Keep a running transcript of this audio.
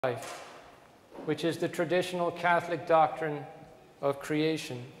life, which is the traditional Catholic doctrine of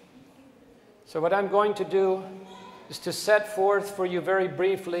creation. So what I'm going to do is to set forth for you very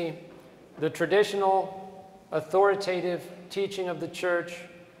briefly the traditional authoritative teaching of the Church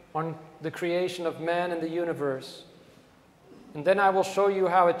on the creation of man and the universe. And then I will show you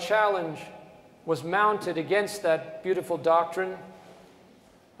how a challenge was mounted against that beautiful doctrine.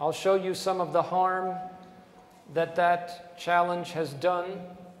 I'll show you some of the harm that that challenge has done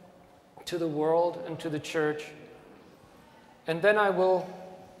to the world and to the Church. And then I will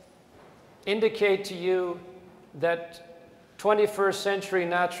indicate to you that 21st century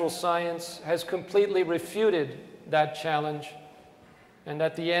natural science has completely refuted that challenge. And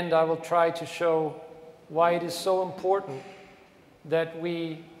at the end, I will try to show why it is so important that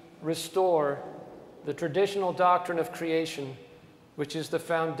we restore the traditional doctrine of creation, which is the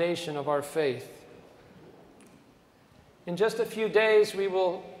foundation of our faith. In just a few days, we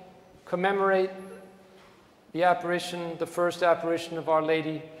will commemorate the apparition, the first apparition of Our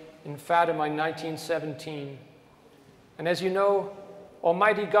Lady in Fatima in 1917. And as you know,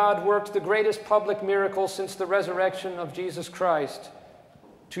 Almighty God worked the greatest public miracle since the resurrection of Jesus Christ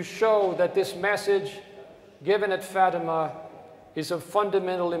to show that this message given at Fatima is of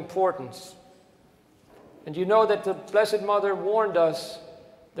fundamental importance. And you know that the Blessed Mother warned us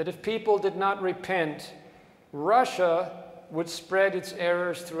that if people did not repent, Russia would spread its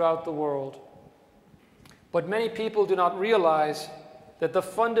errors throughout the world. But many people do not realize that the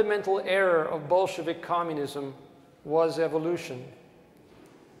fundamental error of Bolshevik communism was evolution.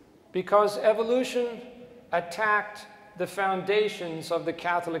 Because evolution attacked the foundations of the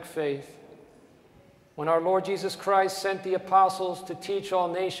Catholic faith. When our Lord Jesus Christ sent the apostles to teach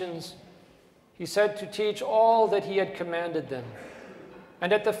all nations, he said to teach all that he had commanded them.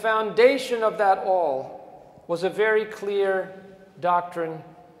 And at the foundation of that all was a very clear doctrine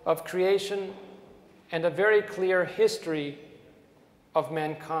of creation and a very clear history of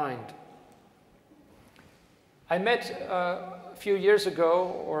mankind. I met a few years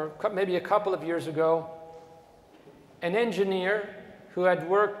ago, or maybe a couple of years ago, an engineer who had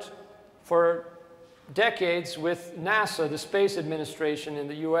worked for decades with NASA, the Space Administration in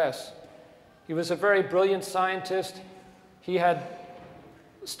the US. He was a very brilliant scientist. He had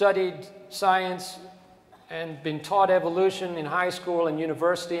studied science and been taught evolution in high school and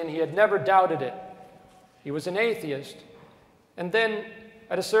university, and he had never doubted it. He was an atheist. And then,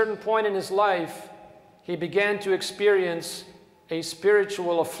 at a certain point in his life, he began to experience a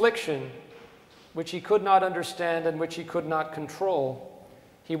spiritual affliction which he could not understand and which he could not control.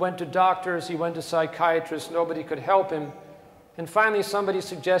 He went to doctors, he went to psychiatrists, nobody could help him. And finally somebody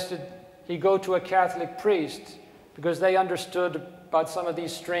suggested he go to a Catholic priest because they understood about some of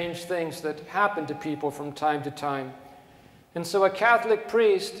these strange things that happen to people from time to time. And so a Catholic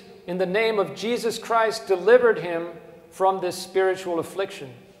priest, in the name of Jesus Christ, delivered him from this spiritual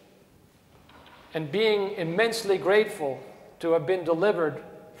affliction. And being immensely grateful to have been delivered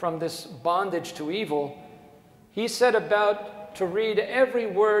from this bondage to evil, he set about to read every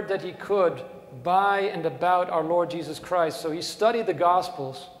word that he could by and about our Lord Jesus Christ. So he studied the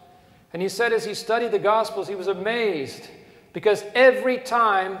Gospels. And he said as he studied the Gospels, he was amazed because every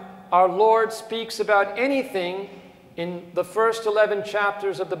time our Lord speaks about anything in the first 11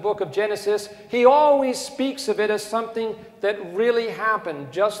 chapters of the book of Genesis, he always speaks of it as something that really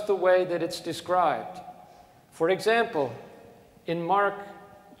happened, just the way that it's described. For example, in Mark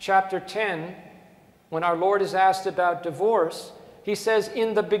chapter 10, when our Lord is asked about divorce, he says,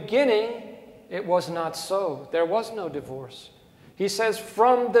 in the beginning, it was not so. There was no divorce. He says,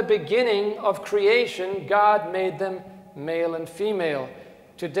 from the beginning of creation, God made them male and female.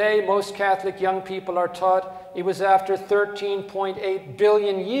 Today, most Catholic young people are taught it was after 13.8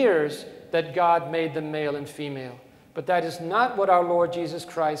 billion years that God made them male and female. But that is not what our Lord Jesus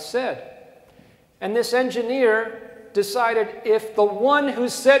Christ said. And this engineer decided, if the one who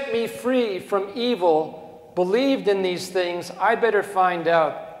set me free from evil believed in these things, I better find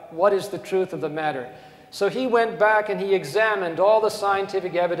out what is the truth of the matter. So he went back and he examined all the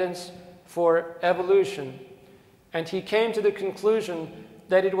scientific evidence for evolution. And he came to the conclusion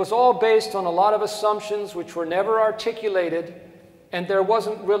that it was all based on a lot of assumptions which were never articulated, and there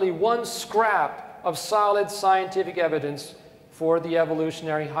wasn't really one scrap of solid scientific evidence for the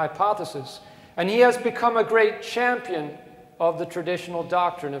evolutionary hypothesis. And he has become a great champion of the traditional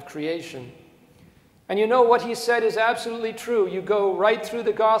doctrine of creation. And you know what he said is absolutely true. You go right through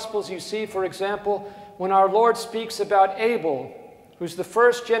the Gospels, you see, for example, when our Lord speaks about Abel, who's the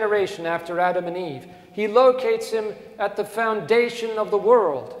first generation after Adam and Eve, he locates him at the foundation of the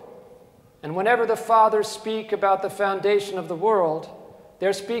world. And whenever the fathers speak about the foundation of the world,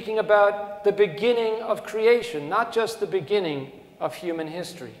 They're speaking about the beginning of creation, not just the beginning of human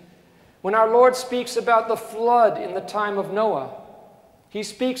history. When our Lord speaks about the flood in the time of Noah, he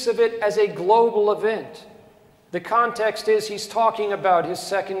speaks of it as a global event. The context is he's talking about his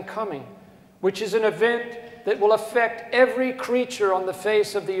second coming, which is an event that will affect every creature on the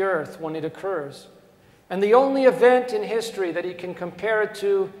face of the earth when it occurs. And the only event in history that he can compare it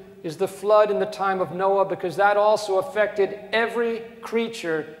to is the flood in the time of Noah, because that also affected every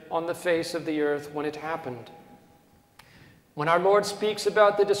creature on the face of the earth when it happened. When our Lord speaks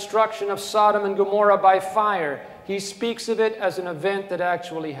about the destruction of Sodom and Gomorrah by fire, he speaks of it as an event that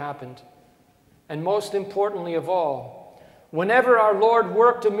actually happened. And most importantly of all, whenever our Lord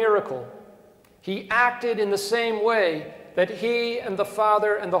worked a miracle, he acted in the same way that he and the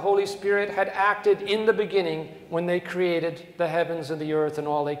Father and the Holy Spirit had acted in the beginning when they created the heavens and the earth and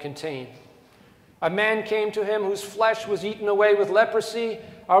all they contain. A man came to him whose flesh was eaten away with leprosy.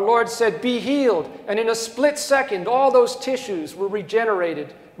 Our Lord said, "Be healed." And in a split second, all those tissues were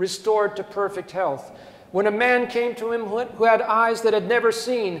regenerated, restored to perfect health. When a man came to him who had eyes that had never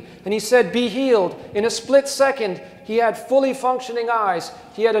seen, and he said, "Be healed," in a split second, he had fully functioning eyes.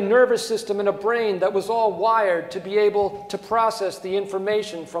 He had a nervous system and a brain that was all wired to be able to process the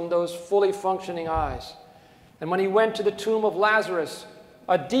information from those fully functioning eyes. And when he went to the tomb of Lazarus,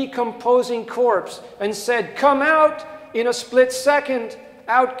 a decomposing corpse, and said, "Come out," in a split second,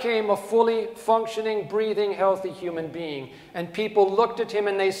 out came a fully functioning, breathing, healthy human being. And people looked at him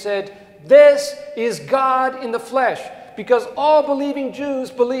and they said, "This is God in the flesh," because all believing Jews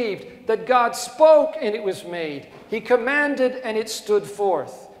believed that God spoke and it was made. He commanded and it stood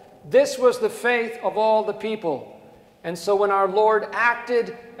forth. This was the faith of all the people. And so when our Lord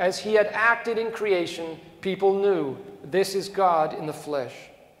acted as he had acted in creation, people knew this is God in the flesh.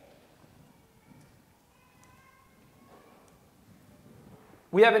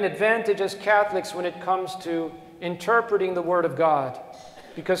 We have an advantage as Catholics when it comes to interpreting the Word of God,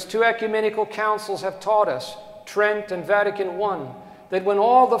 because two ecumenical councils have taught us, Trent and Vatican I, that when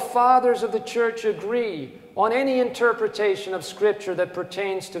all the fathers of the Church agree on any interpretation of Scripture that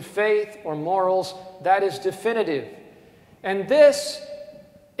pertains to faith or morals, that is definitive. And this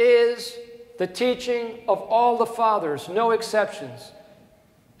is the teaching of all the fathers, no exceptions.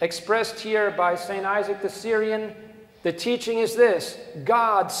 Expressed here by St. Isaac the Syrian, the teaching is this: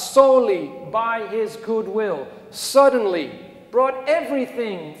 God solely by his good will suddenly brought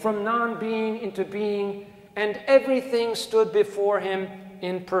everything from non-being into being, and everything stood before him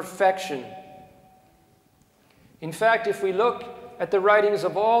in perfection. In fact, if we look at the writings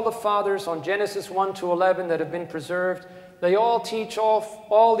of all the fathers on Genesis 1 to 11 that have been preserved, they all teach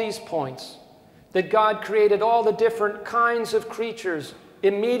all these points. That God created all the different kinds of creatures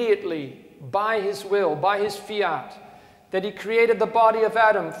immediately by his will, by his fiat. That he created the body of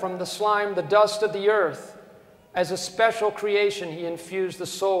Adam from the slime, the dust of the earth. As a special creation, he infused the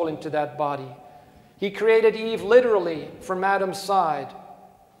soul into that body. He created Eve literally from Adam's side.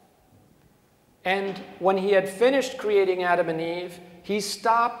 And when he had finished creating Adam and Eve, he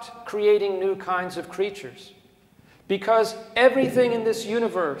stopped creating new kinds of creatures. Because everything in this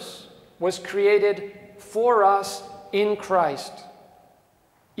universe was created for us in Christ.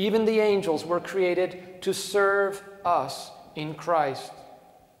 Even the angels were created to serve us in Christ.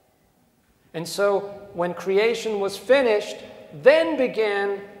 And so when creation was finished, then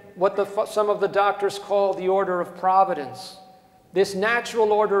began what some of the doctors call the order of providence. This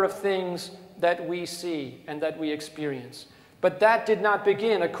natural order of things that we see and that we experience. But that did not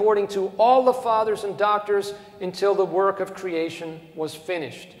begin, according to all the fathers and doctors, until the work of creation was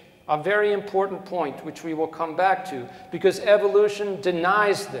finished. A very important point, which we will come back to, because evolution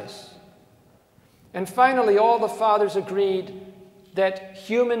denies this. And finally, all the fathers agreed that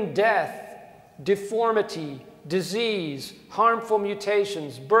human death, deformity, disease, harmful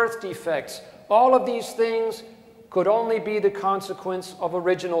mutations, birth defects, all of these things could only be the consequence of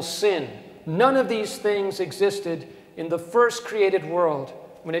original sin. None of these things existed in the first created world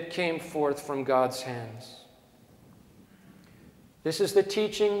when it came forth from God's hands. This is the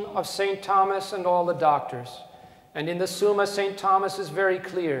teaching of St. Thomas and all the doctors. And in the Summa, St. Thomas is very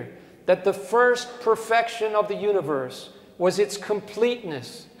clear that the first perfection of the universe was its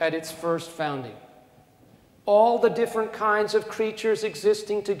completeness at its first founding. All the different kinds of creatures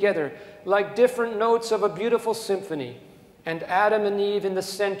existing together, like different notes of a beautiful symphony, and Adam and Eve in the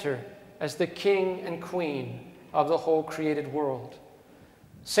center as the king and queen of the whole created world.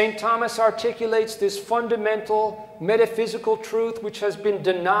 St. Thomas articulates this fundamental metaphysical truth which has been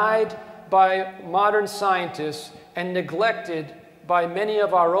denied by modern scientists and neglected by many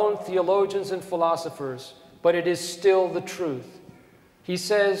of our own theologians and philosophers, but it is still the truth. He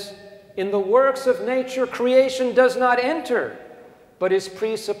says, in the works of nature, creation does not enter, but is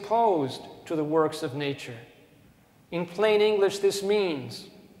presupposed to the works of nature. In plain English, this means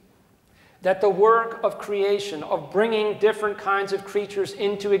that the work of creation, of bringing different kinds of creatures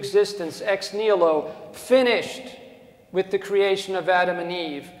into existence, ex nihilo, finished with the creation of Adam and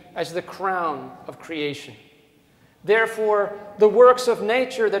Eve as the crown of creation. Therefore, the works of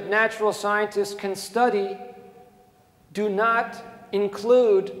nature that natural scientists can study do not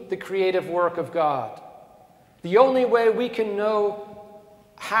include the creative work of God. The only way we can know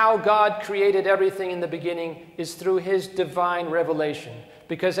how God created everything in the beginning is through His divine revelation.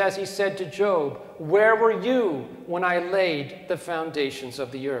 Because as He said to Job, where were you when I laid the foundations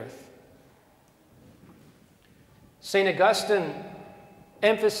of the earth? St. Augustine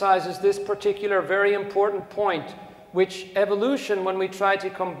emphasizes this particular very important point, which evolution, when we try to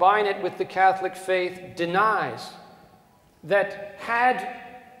combine it with the Catholic faith, denies. That had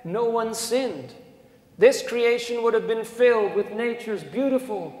no one sinned, this creation would have been filled with nature's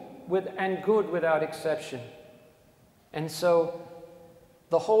beautiful and good without exception. And so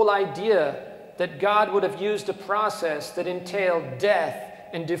the whole idea that God would have used a process that entailed death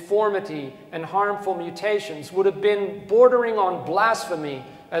and deformity and harmful mutations would have been bordering on blasphemy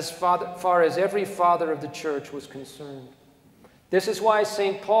as far as every father of the church was concerned. This is why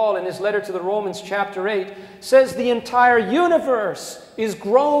St. Paul, in his letter to the Romans, chapter 8, says the entire universe is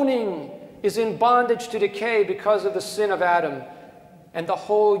groaning, is in bondage to decay because of the sin of Adam. And the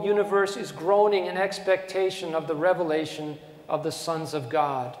whole universe is groaning in expectation of the revelation of the sons of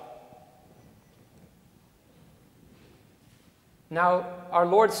God. Now, our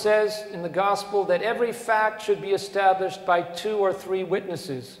Lord says in the gospel that every fact should be established by 2 or 3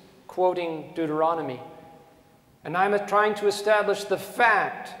 witnesses, quoting Deuteronomy. And I'm trying to establish the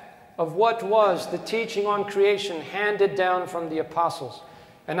fact of what was the teaching on creation handed down from the apostles.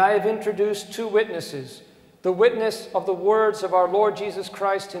 And I have introduced 2 witnesses, the witness of the words of our Lord Jesus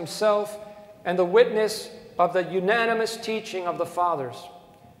Christ Himself and the witness of the unanimous teaching of the fathers.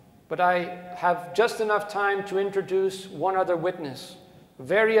 But I have just enough time to introduce one other witness,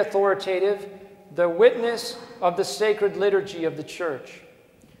 very authoritative, the witness of the sacred liturgy of the Church.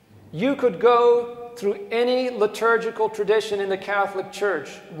 You could go through any liturgical tradition in the Catholic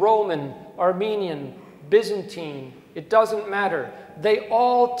Church, Roman, Armenian, Byzantine, it doesn't matter. They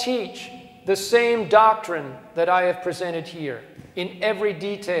all teach the same doctrine that I have presented here in every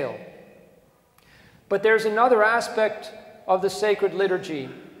detail. But there's another aspect of the sacred liturgy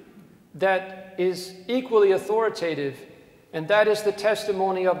that is equally authoritative, and that is the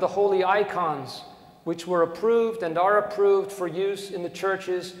testimony of the holy icons, which were approved and are approved for use in the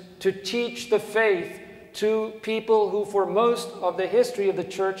churches to teach the faith to people who for most of the history of the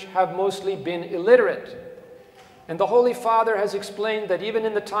church have mostly been illiterate. And the Holy Father has explained that even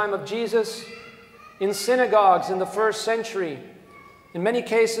in the time of Jesus, in synagogues in the 1st century, in many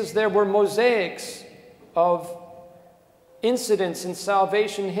cases there were mosaics of incidents in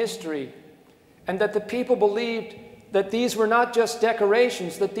salvation history, and that the people believed that these were not just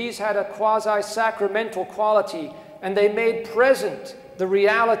decorations, that these had a quasi-sacramental quality, and they made present the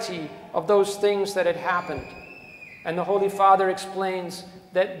reality of those things that had happened. And the Holy Father explains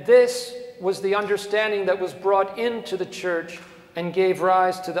that this was the understanding that was brought into the church and gave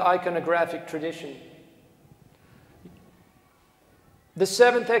rise to the iconographic tradition. The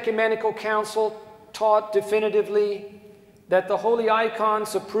Seventh Ecumenical Council taught definitively that the holy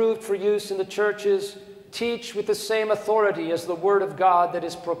icons approved for use in the churches teach with the same authority as the Word of God that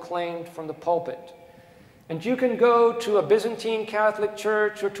is proclaimed from the pulpit. And you can go to a Byzantine Catholic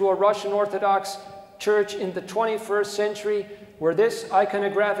church or to a Russian Orthodox church in the 21st century where this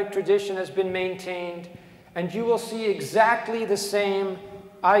iconographic tradition has been maintained, and you will see exactly the same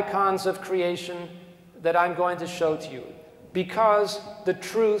icons of creation that I'm going to show to you, because the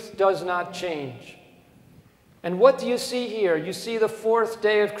truth does not change. And what do you see here? You see the 4th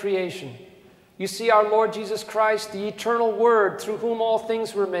day of creation. You see our Lord Jesus Christ, the eternal Word, through whom all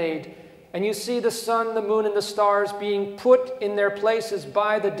things were made. And you see the sun, the moon, and the stars being put in their places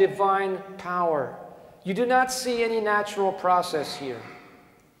by the divine power. You do not see any natural process here.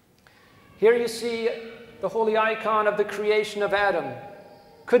 Here you see the holy icon of the creation of Adam.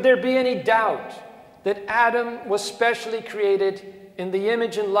 Could there be any doubt that Adam was specially created in the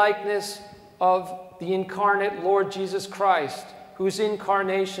image and likeness of the incarnate Lord Jesus Christ, whose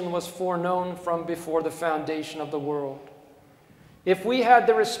incarnation was foreknown from before the foundation of the world? If we had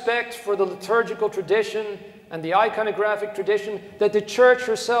the respect for the liturgical tradition and the iconographic tradition that the Church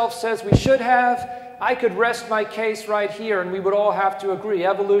herself says we should have, I could rest my case right here and we would all have to agree.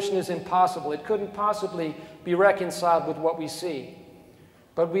 Evolution is impossible. It couldn't possibly be reconciled with what we see.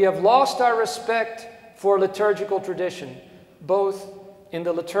 But we have lost our respect for liturgical tradition, both in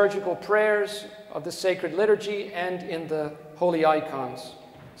the liturgical prayers of the sacred liturgy and in the holy icons.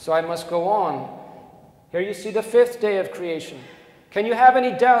 So I must go on. Here you see the 5th day of creation. Can you have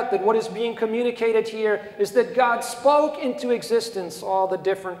any doubt that what is being communicated here is that God spoke into existence all the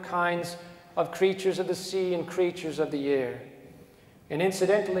different kinds of creatures of the sea and creatures of the air? And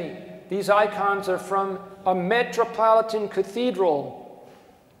incidentally, these icons are from a metropolitan cathedral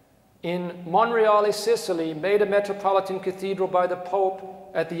in Monreale, Sicily, made a metropolitan cathedral by the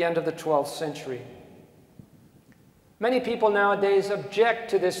Pope at the end of the 12th century. Many people nowadays object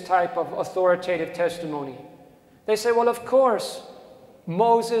to this type of authoritative testimony. They say, well, of course,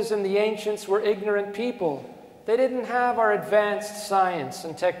 Moses and the ancients were ignorant people. They didn't have our advanced science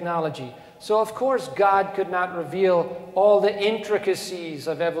and technology. So of course God could not reveal all the intricacies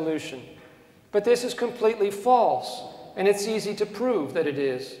of evolution. But this is completely false, and it's easy to prove that it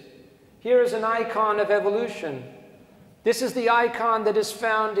is. Here is an icon of evolution. This is the icon that is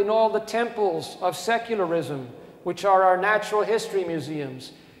found in all the temples of secularism, which are our natural history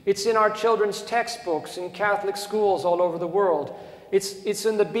museums. It's in our children's textbooks in Catholic schools all over the world. It's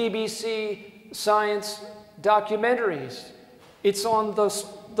in the BBC science documentaries. It's on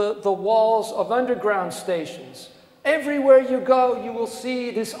the walls of underground stations. Everywhere you go, you will see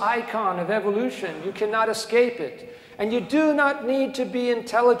this icon of evolution. You cannot escape it. And you do not need to be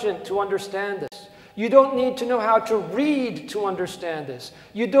intelligent to understand this. You don't need to know how to read to understand this.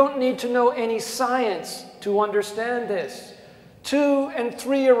 You don't need to know any science to understand this. 2- and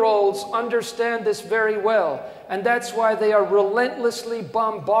 3-year-olds understand this very well, and that's why they are relentlessly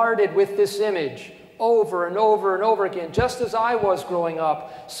bombarded with this image over and over and over again, just as I was growing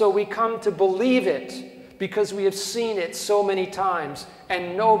up. So we come to believe it because we have seen it so many times,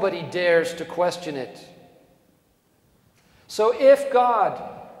 and nobody dares to question it. So if God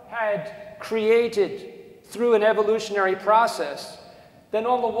had created through an evolutionary process, then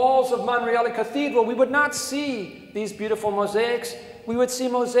on the walls of Monreale Cathedral, we would not see these beautiful mosaics. We would see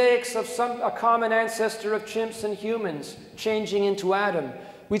mosaics of a common ancestor of chimps and humans changing into Adam.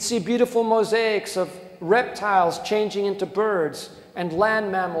 We'd see beautiful mosaics of reptiles changing into birds and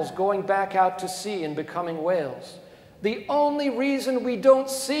land mammals going back out to sea and becoming whales. The only reason we don't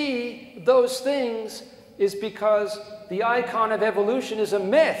see those things is because the icon of evolution is a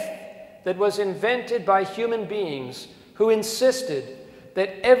myth that was invented by human beings who insisted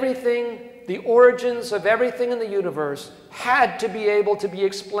that everything, the origins of everything in the universe, had to be able to be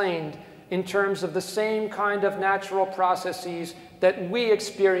explained in terms of the same kind of natural processes that we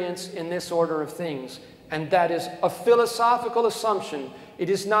experience in this order of things. And that is a philosophical assumption. It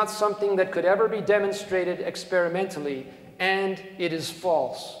is not something that could ever be demonstrated experimentally, and it is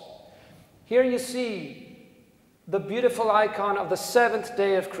false. Here you see the beautiful icon of the 7th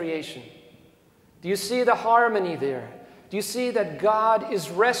day of creation. Do you see the harmony there? Do you see that God is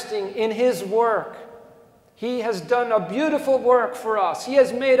resting in His work? He has done a beautiful work for us. He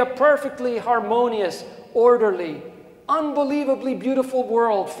has made a perfectly harmonious, orderly, unbelievably beautiful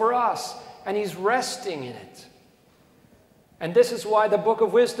world for us, and He's resting in it. And this is why the Book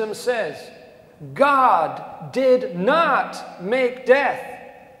of Wisdom says, God did not make death,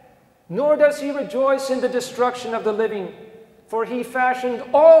 nor does He rejoice in the destruction of the living, for He fashioned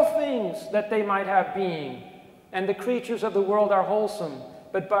all things that they might have being. And the creatures of the world are wholesome,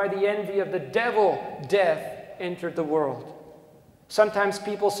 but by the envy of the devil, death entered the world. Sometimes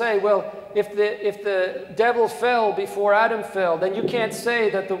people say, well, if the devil fell before Adam fell, then you can't say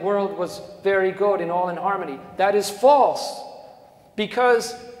that the world was very good and all in harmony. That is false,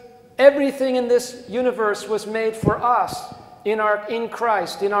 because everything in this universe was made for us in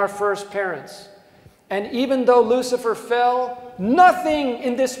Christ, in our first parents. And even though Lucifer fell, nothing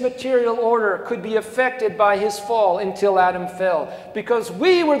in this material order could be affected by his fall until Adam fell, because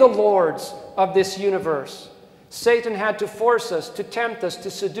we were the lords of this universe. Satan had to force us, to tempt us, to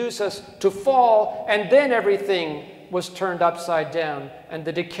seduce us, to fall, and then everything was turned upside down, and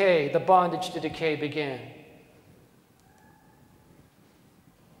the decay, the bondage to decay began.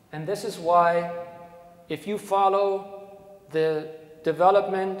 And this is why, if you follow the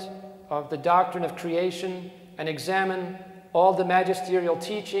development of the doctrine of creation and examine all the magisterial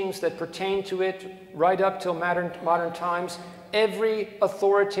teachings that pertain to it right up till modern times, every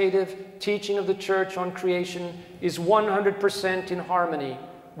authoritative teaching of the Church on creation is 100% in harmony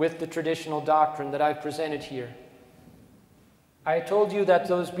with the traditional doctrine that I've presented here. I told you that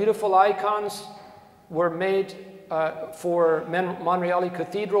those beautiful icons were made for Monreale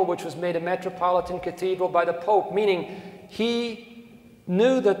Cathedral, which was made a metropolitan cathedral by the Pope, meaning he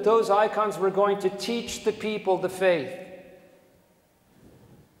knew that those icons were going to teach the people the faith.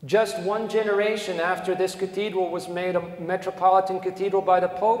 Just one generation after this cathedral was made a metropolitan cathedral by the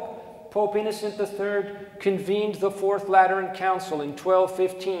Pope, Pope Innocent III convened the Fourth Lateran Council in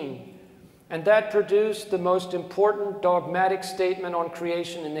 1215. And that produced the most important dogmatic statement on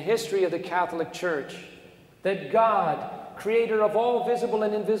creation in the history of the Catholic Church, that God, creator of all visible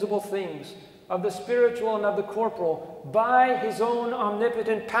and invisible things, of the spiritual and of the corporal, by his own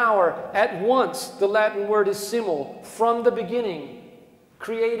omnipotent power, at once, the Latin word is simul, from the beginning,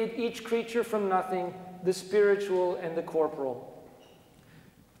 created each creature from nothing, the spiritual and the corporal.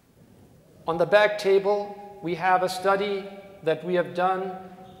 On the back table, we have a study that we have done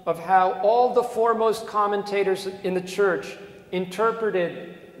of how all the foremost commentators in the church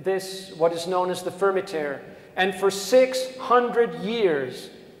interpreted this, what is known as the Firmitaire. And for 600 years,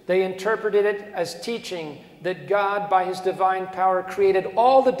 they interpreted it as teaching that God, by his divine power, created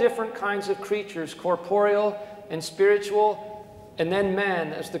all the different kinds of creatures, corporeal and spiritual, and then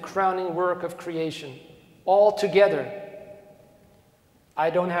man as the crowning work of creation, all together. I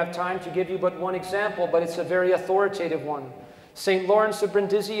don't have time to give you but one example, but it's a very authoritative one. St. Lawrence of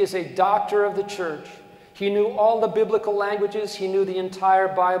Brindisi is a doctor of the church. He knew all the biblical languages, he knew the entire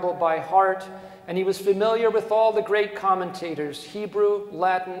Bible by heart, and he was familiar with all the great commentators, Hebrew,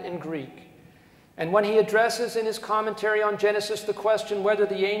 Latin, and Greek. And when he addresses in his commentary on Genesis the question whether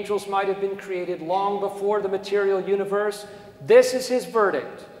the angels might have been created long before the material universe, this is his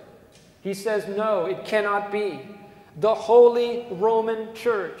verdict. He says, no, it cannot be. The Holy Roman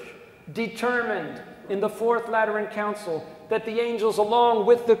Church determined in the Fourth Lateran Council that the angels, along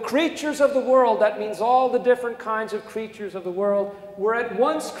with the creatures of the world, that means all the different kinds of creatures of the world, were at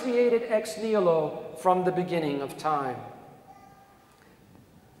once created ex nihilo from the beginning of time.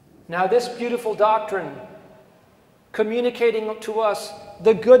 Now this beautiful doctrine, communicating to us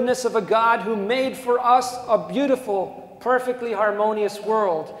the goodness of a God who made for us a beautiful, perfectly harmonious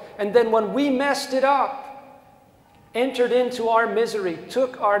world, and then when we messed it up, entered into our misery,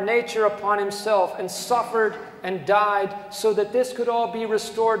 took our nature upon himself, and suffered and died so that this could all be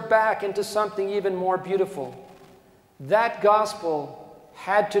restored back into something even more beautiful. That gospel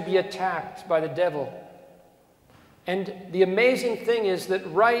had to be attacked by the devil. And the amazing thing is that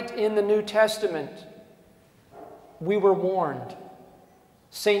right in the New Testament, we were warned.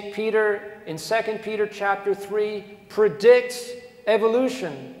 St. Peter, in 2 Peter chapter 3, predicts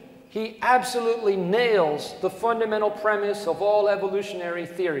evolution. He absolutely nails the fundamental premise of all evolutionary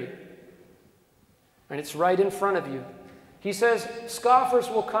theory. And it's right in front of you. He says, scoffers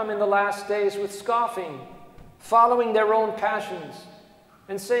will come in the last days with scoffing, following their own passions,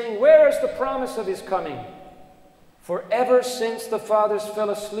 and saying, where is the promise of his coming? For ever since the fathers fell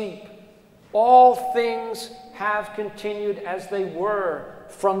asleep, all things have continued as they were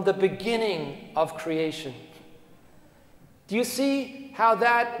from the beginning of creation. Do you see how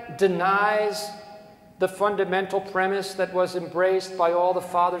that denies the fundamental premise that was embraced by all the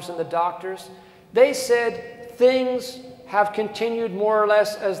fathers and the doctors? They said things have continued more or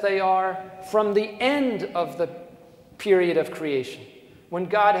less as they are from the end of the period of creation. When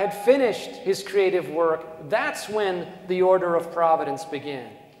God had finished his creative work, that's when the order of providence began.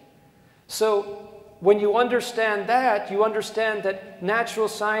 So when you understand that, you understand that natural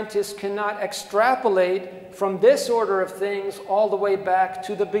scientists cannot extrapolate from this order of things all the way back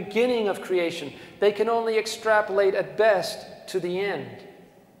to the beginning of creation. They can only extrapolate at best to the end.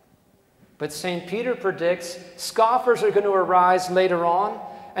 But St. Peter predicts scoffers are going to arise later on,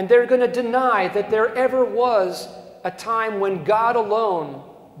 and they're going to deny that there ever was a time when God alone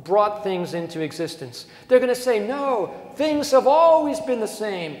brought things into existence. They're going to say, no, things have always been the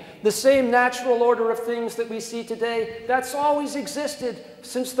same. The same natural order of things that we see today, that's always existed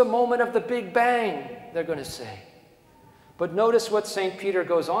since the moment of the Big Bang, they're going to say. But notice what St. Peter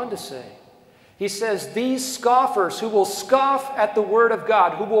goes on to say. He says, these scoffers who will scoff at the Word of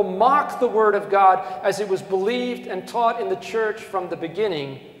God, who will mock the Word of God as it was believed and taught in the church from the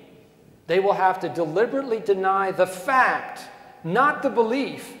beginning, they will have to deliberately deny the fact, not the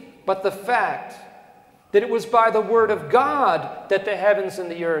belief, but the fact that it was by the Word of God that the heavens and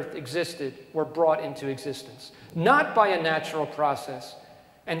the earth existed, were brought into existence, not by a natural process.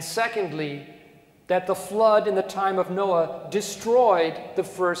 And secondly, that the flood in the time of Noah destroyed the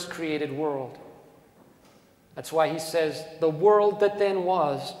first created world. That's why he says, the world that then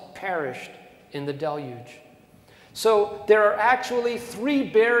was perished in the deluge. So there are actually three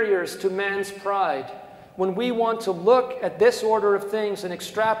barriers to man's pride. When we want to look at this order of things and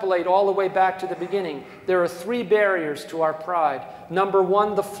extrapolate all the way back to the beginning, there are three barriers to our pride. Number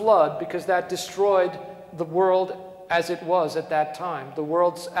one, the flood, because that destroyed the world as it was at that time. The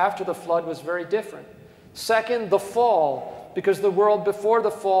world after the flood was very different. Second, the fall. because the world before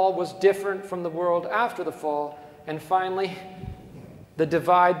the fall was different from the world after the fall. And finally, the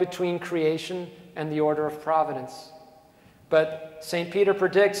divide between creation and the order of providence. But St. Peter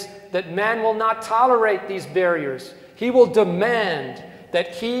predicts that man will not tolerate these barriers. He will demand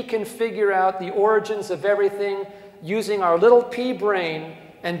that he can figure out the origins of everything using our little pea brain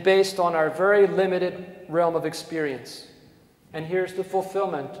and based on our very limited realm of experience. And here's the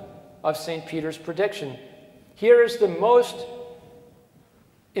fulfillment of St. Peter's prediction. Here is the most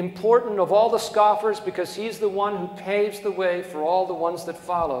important of all the scoffers, because he's the one who paves the way for all the ones that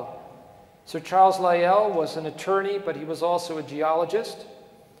follow. Sir Charles Lyell was an attorney, but he was also a geologist.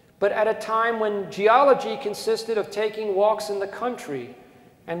 But at a time when geology consisted of taking walks in the country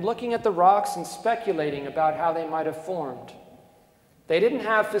and looking at the rocks and speculating about how they might have formed. They didn't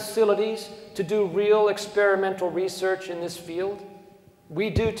have facilities to do real experimental research in this field. We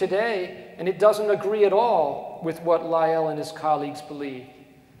do today, and it doesn't agree at all with what Lyell and his colleagues believed.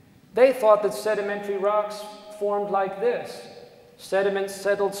 They thought that sedimentary rocks formed like this. Sediment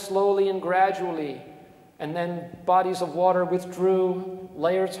settled slowly and gradually, and then bodies of water withdrew,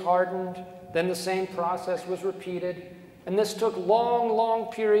 layers hardened, then the same process was repeated, and this took long,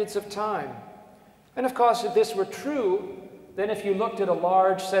 long periods of time. And of course, if this were true, then if you looked at a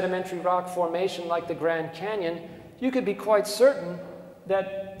large sedimentary rock formation like the Grand Canyon, you could be quite certain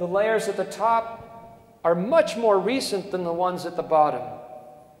that the layers at the top are much more recent than the ones at the bottom.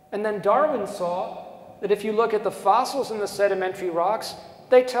 And then Darwin saw that if you look at the fossils in the sedimentary rocks,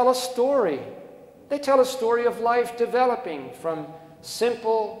 they tell a story. They tell a story of life developing from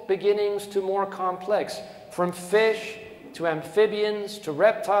simple beginnings to more complex, from fish to amphibians to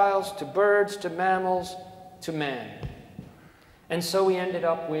reptiles to birds to mammals to man. And so we ended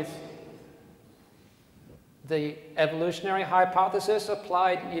up with the evolutionary hypothesis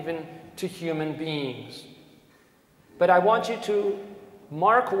applied even to human beings. But I want you to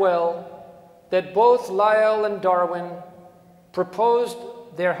mark well that both Lyell and Darwin proposed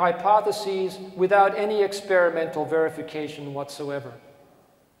their hypotheses without any experimental verification whatsoever.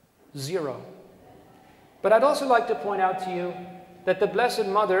 Zero. But I'd also like to point out to you that the Blessed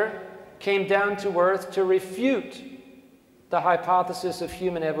Mother came down to earth to refute the hypothesis of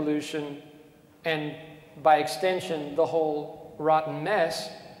human evolution and, by extension, the whole rotten mess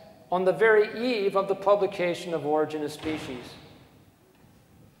on the very eve of the publication of Origin of Species.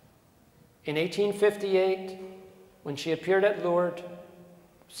 In 1858, when she appeared at Lourdes,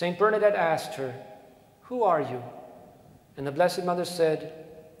 St. Bernadette asked her, "Who are you?" And the Blessed Mother said,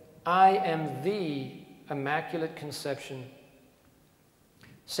 "I am the Immaculate Conception."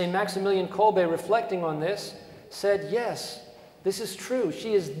 St. Maximilian Kolbe, reflecting on this, said, yes, this is true.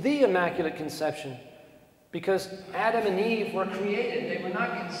 She is the Immaculate Conception because Adam and Eve were created. They were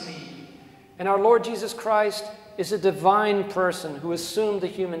not conceived. And our Lord Jesus Christ is a divine person who assumed the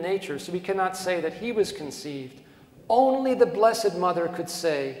human nature, so we cannot say that he was conceived. Only the Blessed Mother could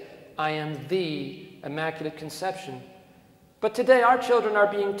say, "I am the Immaculate Conception." But today our children are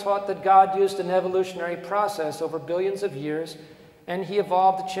being taught that God used an evolutionary process over billions of years, and he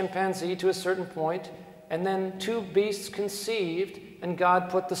evolved the chimpanzee to a certain point, and then two beasts conceived, and God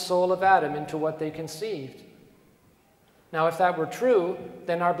put the soul of Adam into what they conceived. Now, if that were true,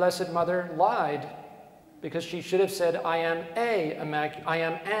 then our Blessed Mother lied, because she should have said, I am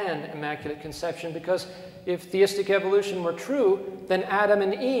an Immaculate Conception, because if theistic evolution were true, then Adam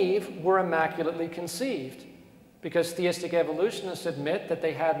and Eve were immaculately conceived, because theistic evolutionists admit that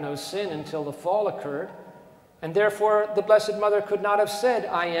they had no sin until the fall occurred, and therefore the Blessed Mother could not have said,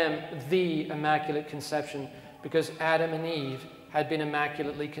 I am the Immaculate Conception, because Adam and Eve had been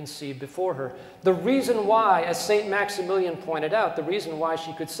immaculately conceived before her. The reason why, as St. Maximilian pointed out, the reason why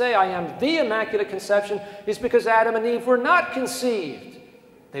she could say, I am the Immaculate Conception, is because Adam and Eve were not conceived.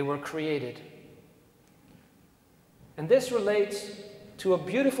 They were created. And this relates to a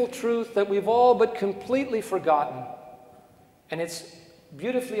beautiful truth that we've all but completely forgotten. And it's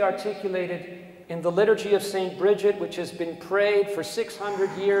beautifully articulated in the liturgy of St. Bridget, which has been prayed for 600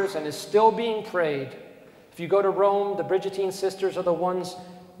 years and is still being prayed. If you go to Rome, the Brigittine sisters are the ones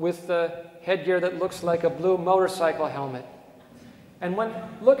with the headgear that looks like a blue motorcycle helmet. And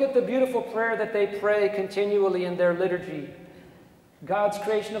look at the beautiful prayer that they pray continually in their liturgy. God's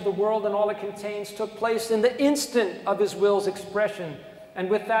creation of the world and all it contains took place in the instant of his will's expression, and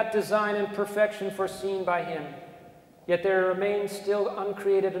with that design and perfection foreseen by him. Yet there remains still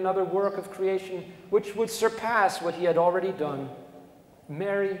uncreated another work of creation which would surpass what he had already done.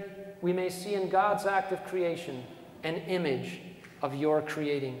 Mary, we may see in God's act of creation an image of your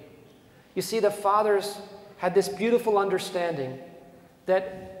creating. You see, the fathers had this beautiful understanding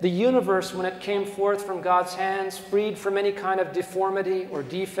that the universe, when it came forth from God's hands, freed from any kind of deformity or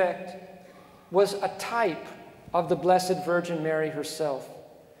defect, was a type of the Blessed Virgin Mary herself.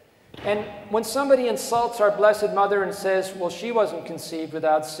 And when somebody insults our Blessed Mother and says, well, she wasn't conceived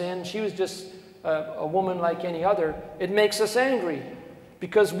without sin, she was just a woman like any other, it makes us angry,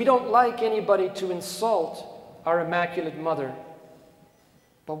 because we don't like anybody to insult our Immaculate Mother.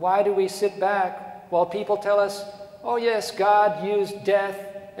 But why do we sit back while people tell us, oh yes, God used death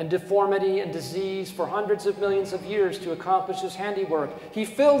and deformity and disease for hundreds of millions of years to accomplish his handiwork. He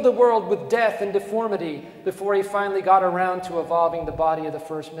filled the world with death and deformity before he finally got around to evolving the body of the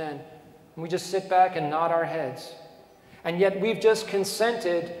first man. And we just sit back and nod our heads. And yet we've just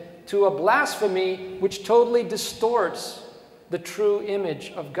consented to a blasphemy which totally distorts the true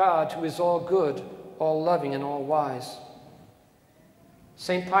image of God, who is all good, all loving, and all wise.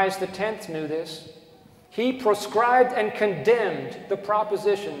 St. Pius X knew this. He proscribed and condemned the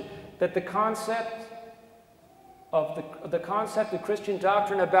proposition that the concept of Christian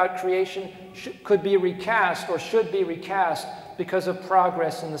doctrine about creation could be recast or should be recast because of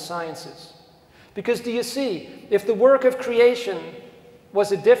progress in the sciences. Because do you see, if the work of creation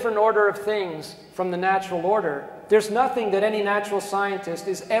was a different order of things from the natural order, there's nothing that any natural scientist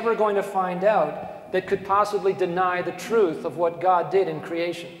is ever going to find out that could possibly deny the truth of what God did in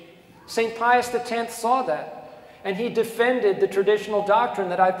creation. St. Pius X saw that, and he defended the traditional doctrine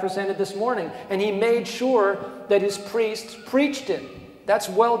that I presented this morning, and he made sure that his priests preached it. That's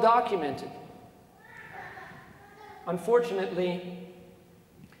well documented. Unfortunately,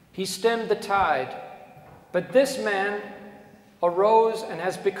 he stemmed the tide, but this man arose and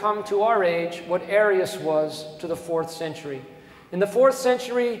has become to our age what Arius was to the 4th century. In the 4th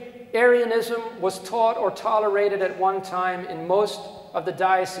century, Arianism was taught or tolerated at one time in most of the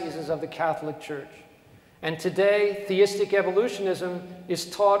dioceses of the Catholic Church. And today, theistic evolutionism is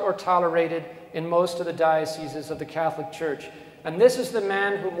taught or tolerated in most of the dioceses of the Catholic Church. And this is the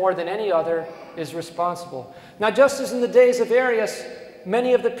man who, more than any other, is responsible. Now, just as in the days of Arius,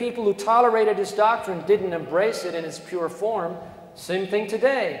 many of the people who tolerated his doctrine didn't embrace it in its pure form, same thing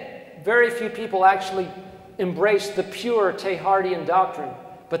today. Very few people actually embrace the pure Teilhardian doctrine,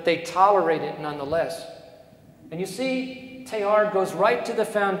 but they tolerate it nonetheless. And you see, Teilhard goes right to the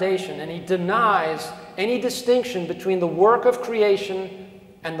foundation, and he denies any distinction between the work of creation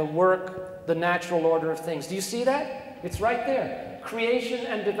and the natural order of things. Do you see that? It's right there. Creation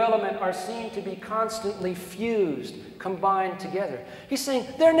and development are seen to be constantly fused, combined together. He's saying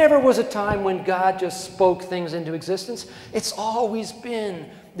there never was a time when God just spoke things into existence. It's always been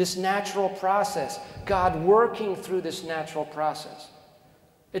this natural process, God working through this natural process.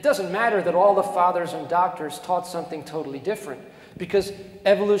 It doesn't matter that all the fathers and doctors taught something totally different, because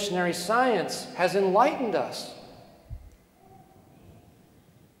evolutionary science has enlightened us.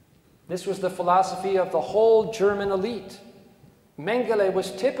 This was the philosophy of the whole German elite. Mengele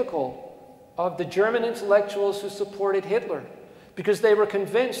was typical of the German intellectuals who supported Hitler, because they were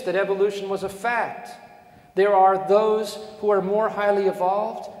convinced that evolution was a fact. There are those who are more highly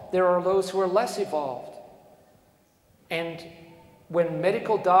evolved, there are those who are less evolved. And when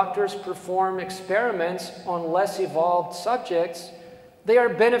medical doctors perform experiments on less evolved subjects, they are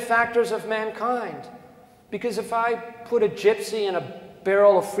benefactors of mankind. Because if I put a gypsy in a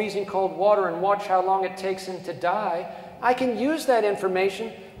barrel of freezing cold water and watch how long it takes him to die, I can use that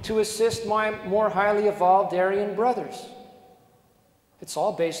information to assist my more highly evolved Aryan brothers. It's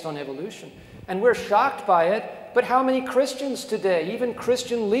all based on evolution. And we're shocked by it, but how many Christians today, even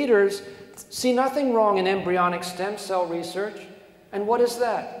Christian leaders, see nothing wrong in embryonic stem cell research? And what is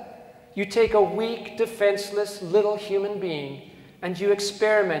that? You take a weak, defenseless little human being and you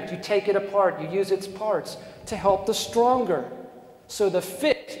experiment, you take it apart, you use its parts to help the stronger. So the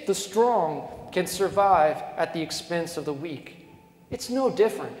fit, the strong, can survive at the expense of the weak. It's no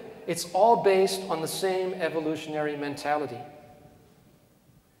different. It's all based on the same evolutionary mentality.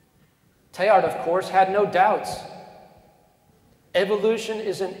 Teilhard, of course, had no doubts. Evolution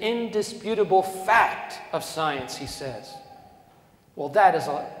is an indisputable fact of science, he says. Well, that's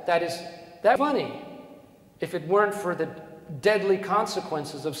funny if it weren't for the deadly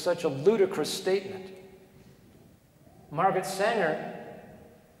consequences of such a ludicrous statement. Margaret Sanger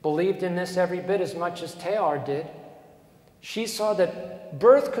believed in this every bit as much as Teilhard did. She saw that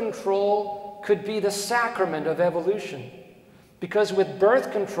birth control could be the sacrament of evolution, because with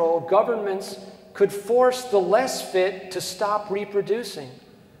birth control, governments could force the less fit to stop reproducing.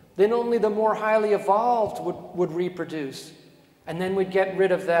 Then only the more highly evolved would reproduce. And then we'd get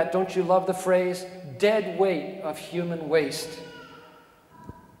rid of that, don't you love the phrase, dead weight of human waste.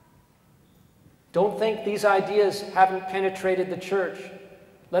 Don't think these ideas haven't penetrated the church.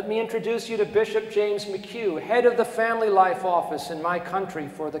 Let me introduce you to Bishop James McHugh, head of the Family Life Office in my country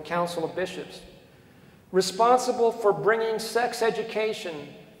for the Council of Bishops, responsible for bringing sex education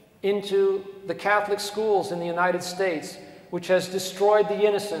into the Catholic schools in the United States, which has destroyed the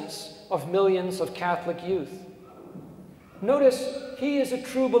innocence of millions of Catholic youth. Notice, he is a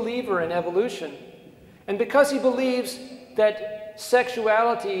true believer in evolution. And because he believes that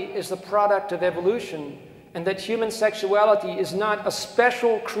sexuality is the product of evolution, and that human sexuality is not a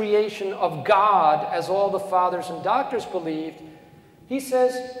special creation of God, as all the fathers and doctors believed, he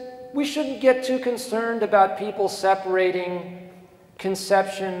says we shouldn't get too concerned about people separating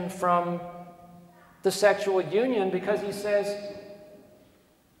conception from the sexual union, because he says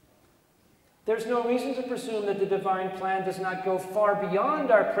there's no reason to presume that the divine plan does not go far beyond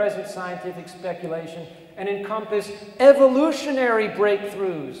our present scientific speculation and encompass evolutionary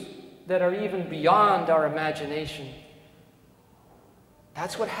breakthroughs that are even beyond our imagination.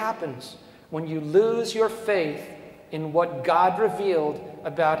 That's what happens when you lose your faith in what God revealed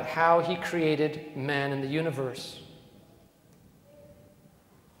about how he created man and the universe.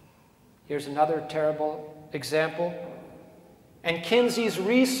 Here's another terrible example. And Kinsey's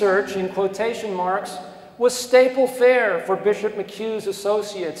research, in quotation marks, was staple fare for Bishop McHugh's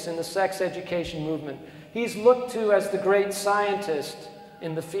associates in the sex education movement. He's looked to as the great scientist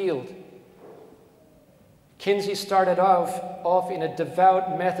in the field. Kinsey started off in a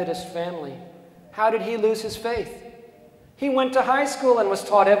devout Methodist family. How did he lose his faith? He went to high school and was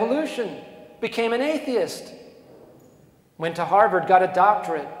taught evolution, became an atheist, went to Harvard, got a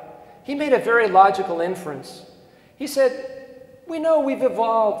doctorate. He made a very logical inference. He said, we know we've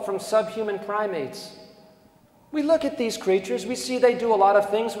evolved from subhuman primates. We look at these creatures, we see they do a lot of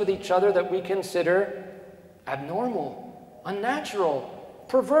things with each other that we consider abnormal, unnatural,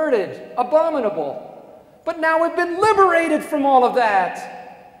 perverted, abominable. But now we've been liberated from all of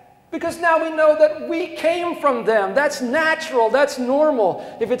that, because now we know that we came from them. That's natural, that's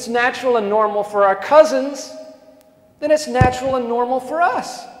normal. If it's natural and normal for our cousins, then it's natural and normal for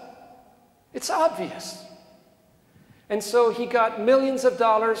us. It's obvious. And so he got millions of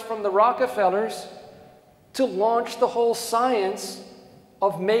dollars from the Rockefellers to launch the whole science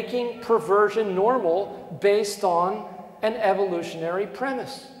of making perversion normal based on an evolutionary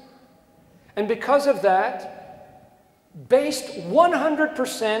premise. And because of that, based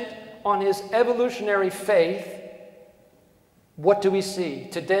 100% on his evolutionary faith, what do we see?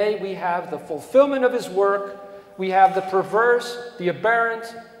 Today we have the fulfillment of his work. We have the perverse, the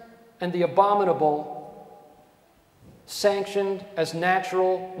aberrant, and the abominable sanctioned as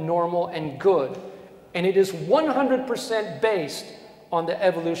natural, normal, and good. And it is 100% based on the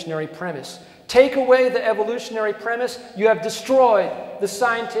evolutionary premise. Take away the evolutionary premise, you have destroyed the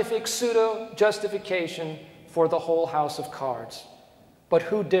scientific pseudo-justification for the whole house of cards. But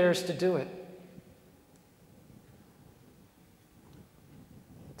who dares to do it?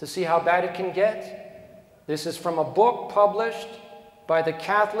 To see how bad it can get, this is from a book published by the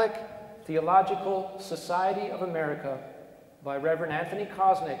Catholic Theological Society of America by Reverend Anthony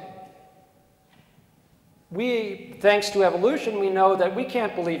Kosnick. We, thanks to evolution, we know that we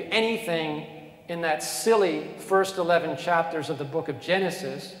can't believe anything in that silly first 11 chapters of the book of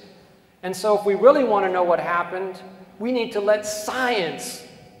Genesis. And so if we really want to know what happened, we need to let science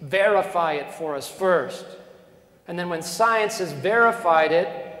verify it for us first. And then when science has verified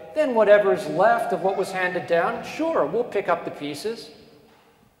it, then whatever is left of what was handed down, sure, we'll pick up the pieces.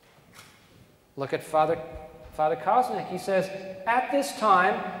 Look at Father Kosnick. He says, at this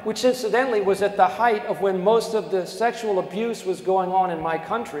time, which incidentally was at the height of when most of the sexual abuse was going on in my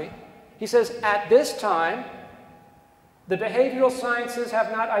country, he says, at this time, the behavioral sciences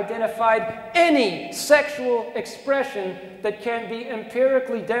have not identified any sexual expression that can be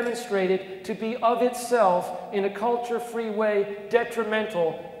empirically demonstrated to be of itself, in a culture-free way,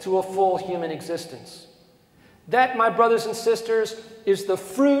 detrimental to a full human existence. That, my brothers and sisters, is the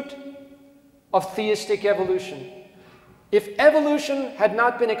fruit of theistic evolution. If evolution had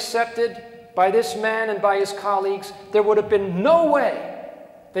not been accepted by this man and by his colleagues, there would have been no way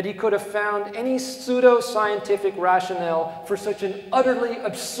that he could have found any pseudo-scientific rationale for such an utterly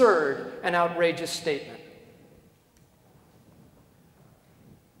absurd and outrageous statement.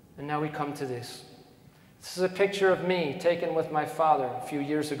 And now we come to this. This is a picture of me taken with my father a few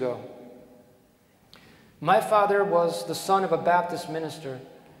years ago. My father was the son of a Baptist minister.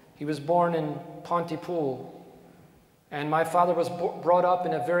 He was born in Pontypool, and my father was brought up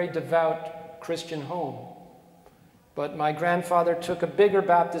in a very devout Christian home. But my grandfather took a bigger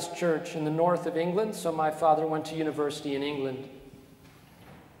Baptist church in the north of England, so my father went to university in England.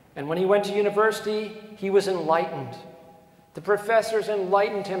 And when he went to university, he was enlightened. The professors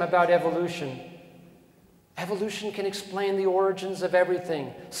enlightened him about evolution. Evolution can explain the origins of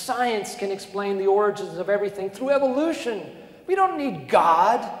everything. Science can explain the origins of everything through evolution. We don't need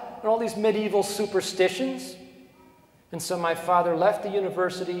God and all these medieval superstitions. And so my father left the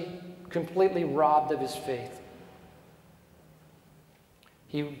university completely robbed of his faith.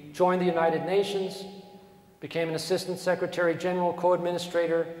 He joined the United Nations, became an Assistant Secretary General,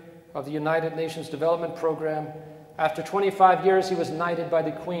 co-administrator of the United Nations Development Program. After 25 years, he was knighted by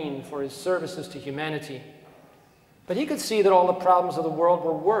the Queen for his services to humanity. But he could see that all the problems of the world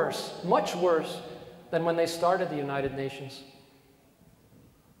were worse, much worse, than when they started the United Nations.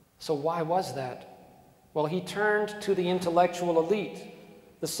 So why was that? Well, he turned to the intellectual elite,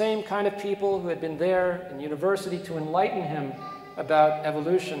 the same kind of people who had been there in university to enlighten him about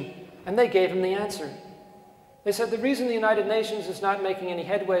evolution, and they gave him the answer. They said the reason the United Nations is not making any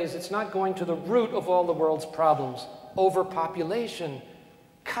headway is it's not going to the root of all the world's problems. Overpopulation.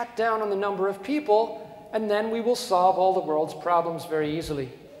 Cut down on the number of people, and then we will solve all the world's problems very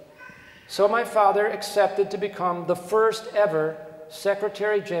easily. So my father accepted to become the first ever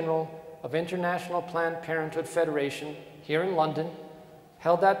Secretary General of International Planned Parenthood Federation here in London,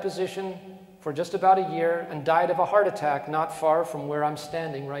 held that position for just about a year, and died of a heart attack not far from where I'm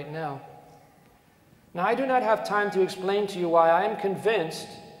standing right now. Now, I do not have time to explain to you why I am convinced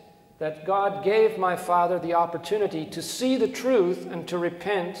that God gave my father the opportunity to see the truth and to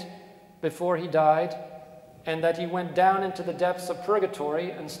repent before he died, and that he went down into the depths of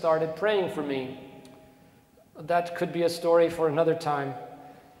purgatory and started praying for me. That could be a story for another time.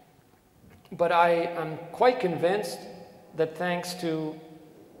 But I am quite convinced that thanks to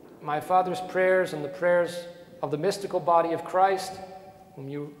my father's prayers and the prayers of the mystical body of Christ, whom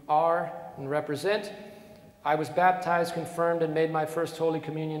you are and represent, I was baptized, confirmed, and made my first Holy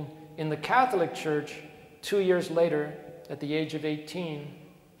Communion in the Catholic Church 2 years later at the age of 18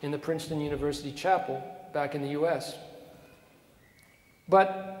 in the Princeton University Chapel back in the US.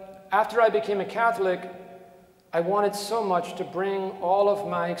 But after I became a Catholic, I wanted so much to bring all of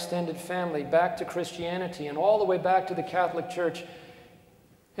my extended family back to Christianity and all the way back to the Catholic Church.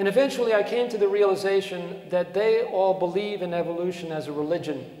 And eventually I came to the realization that they all believe in evolution as a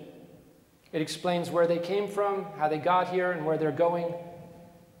religion. It explains where they came from, how they got here, and where they're going.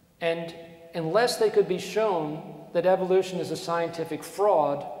 And unless they could be shown that evolution is a scientific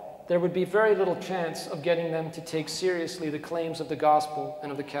fraud, there would be very little chance of getting them to take seriously the claims of the gospel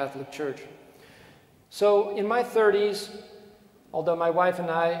and of the Catholic Church. So in my 30s, although my wife and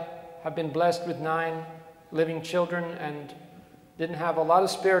I have been blessed with 9 living children and didn't have a lot of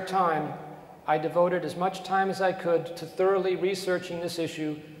spare time, I devoted as much time as I could to thoroughly researching this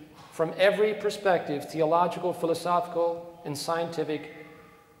issue from every perspective, theological, philosophical, and scientific.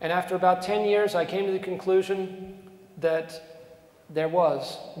 And after about 10 years, I came to the conclusion that there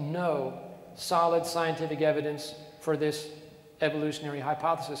was no solid scientific evidence for this evolutionary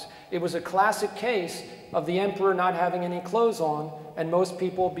hypothesis. It was a classic case of the emperor not having any clothes on and most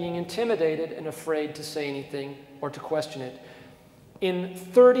people being intimidated and afraid to say anything or to question it. In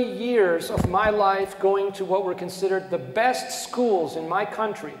 30 years of my life going to what were considered the best schools in my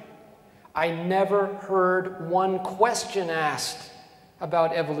country, I never heard one question asked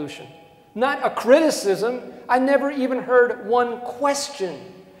about evolution. Not a criticism. I never even heard one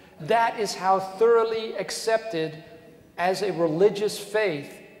question. That is how thoroughly accepted as a religious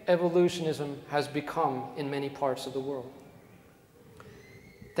faith evolutionism has become in many parts of the world.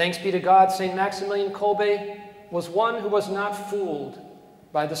 Thanks be to God, St. Maximilian Kolbe was one who was not fooled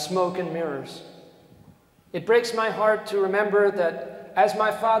by the smoke and mirrors. It breaks my heart to remember that as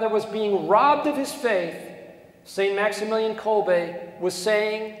my father was being robbed of his faith, St. Maximilian Kolbe was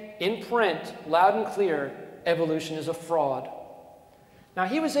saying in print, loud and clear, evolution is a fraud. Now,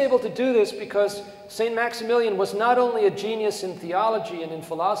 he was able to do this because St. Maximilian was not only a genius in theology and in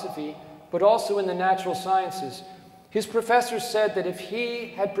philosophy, but also in the natural sciences. His professors said that if he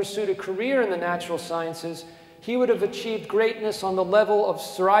had pursued a career in the natural sciences, he would have achieved greatness on the level of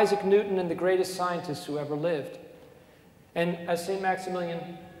Sir Isaac Newton and the greatest scientists who ever lived. And as St.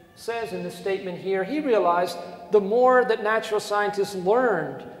 Maximilian says in this statement here, he realized the more that natural scientists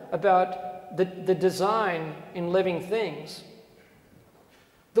learned about the design in living things,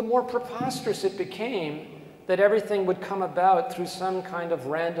 the more preposterous it became that everything would come about through some kind of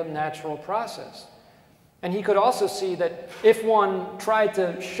random natural process. And he could also see that if one tried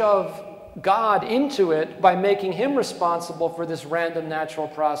to shove God into it by making him responsible for this random natural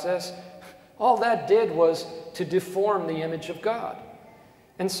process, all that did was to deform the image of God.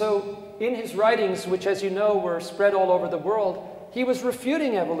 And so in his writings, which as you know were spread all over the world, he was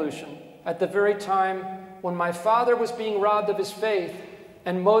refuting evolution at the very time when my father was being robbed of his faith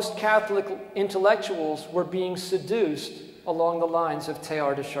and most Catholic intellectuals were being seduced along the lines of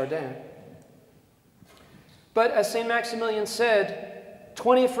Teilhard de Chardin. But as St. Maximilian said,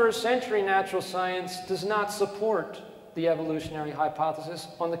 21st century natural science does not support the evolutionary hypothesis.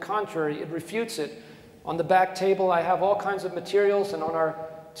 On the contrary, it refutes it. On the back table, I have all kinds of materials, and on our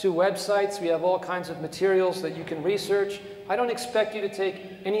 2 websites, we have all kinds of materials that you can research. I don't expect you to take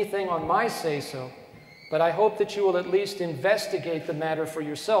anything on my say-so, but I hope that you will at least investigate the matter for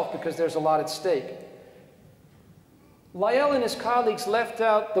yourself, because there's a lot at stake. Lyell and his colleagues left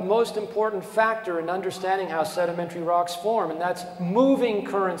out the most important factor in understanding how sedimentary rocks form, and that's moving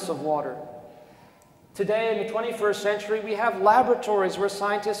currents of water. Today, in the 21st century, we have laboratories where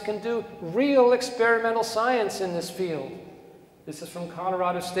scientists can do real experimental science in this field. This is from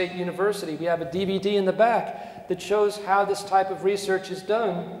Colorado State University. We have a DVD in the back that shows how this type of research is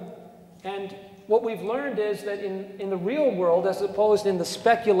done. And what we've learned is that in the real world, as opposed in the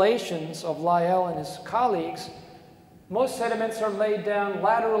speculations of Lyell and his colleagues, most sediments are laid down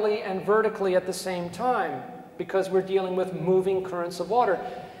laterally and vertically at the same time because we're dealing with moving currents of water.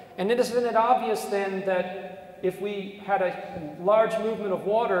 And isn't it obvious then that if we had a large movement of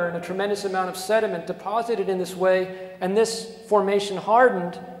water and a tremendous amount of sediment deposited in this way, and this formation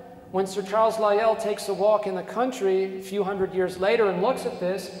hardened, when Sir Charles Lyell takes a walk in the country a few hundred years later and looks at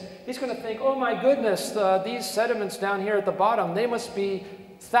this, he's going to think, oh my goodness, these sediments down here at the bottom, they must be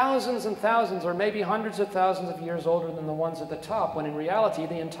thousands and thousands or maybe hundreds of thousands of years older than the ones at the top, when in reality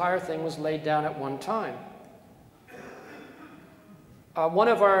the entire thing was laid down at one time. One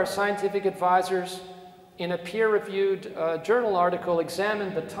of our scientific advisors in a peer-reviewed journal article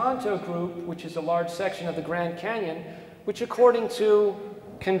examined the Tonto group, which is a large section of the Grand Canyon, which according to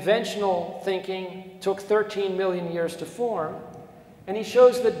conventional thinking took 13 million years to form. And he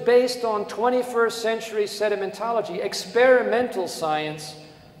shows that based on 21st century sedimentology, experimental science,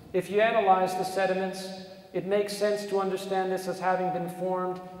 if you analyze the sediments, it makes sense to understand this as having been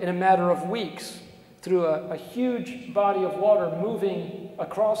formed in a matter of weeks through a huge body of water moving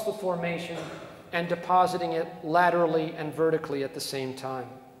across the formation and depositing it laterally and vertically at the same time.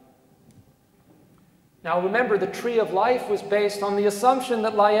 Now remember, the tree of life was based on the assumption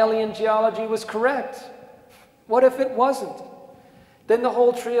that Lyellian geology was correct. What if it wasn't? Then the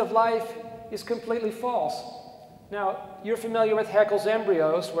whole tree of life is completely false. Now, you're familiar with Haeckel's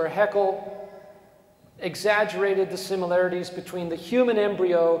embryos, where Haeckel exaggerated the similarities between the human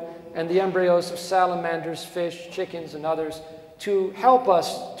embryo and the embryos of salamanders, fish, chickens, and others to help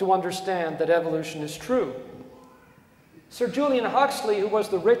us to understand that evolution is true. Sir Julian Huxley, who was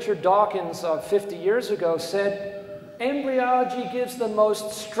the Richard Dawkins of 50 years ago, said, embryology gives the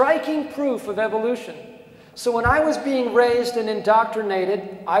most striking proof of evolution. So when I was being raised and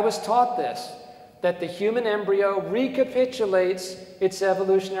indoctrinated, I was taught this, that the human embryo recapitulates its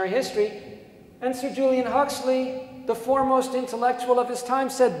evolutionary history. And Sir Julian Huxley, the foremost intellectual of his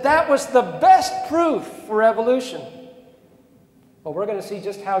time, said that was the best proof for evolution. Well, we're going to see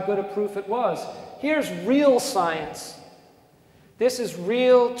just how good a proof it was. Here's real science. This is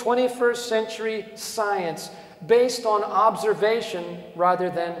real 21st century science based on observation rather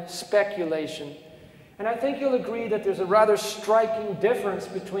than speculation. And I think you'll agree that there's a rather striking difference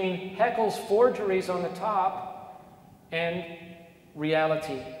between Haeckel's forgeries on the top and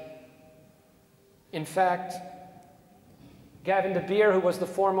reality. In fact, Gavin de Beer, who was the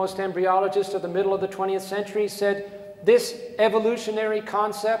foremost embryologist of the middle of the 20th century, said this evolutionary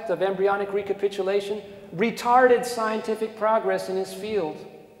concept of embryonic recapitulation retarded scientific progress in his field.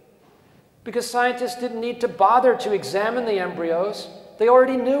 Because scientists didn't need to bother to examine the embryos. They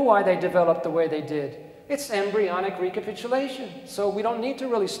already knew why they developed the way they did. It's embryonic recapitulation, so we don't need to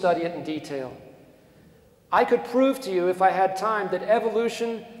really study it in detail. I could prove to you, if I had time, that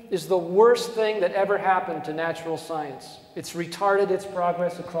evolution is the worst thing that ever happened to natural science. It's retarded its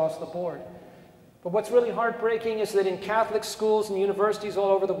progress across the board. But what's really heartbreaking is that in Catholic schools and universities all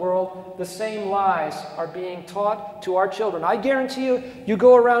over the world, the same lies are being taught to our children. I guarantee you, you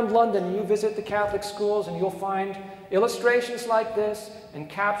go around London and you visit the Catholic schools and you'll find illustrations like this and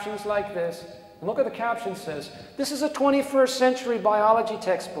captions like this. And look what the caption says. This is a 21st century biology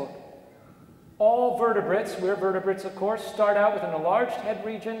textbook. All vertebrates, we're vertebrates of course, start out with an enlarged head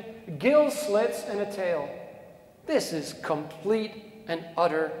region, gill slits, and a tail. This is complete and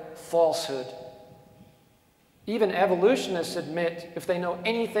utter falsehood. Even evolutionists admit, if they know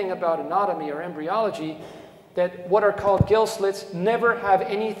anything about anatomy or embryology, that what are called gill slits never have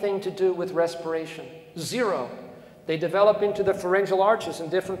anything to do with respiration. Zero. They develop into the pharyngeal arches in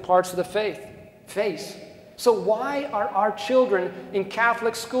different parts of the face. So why are our children in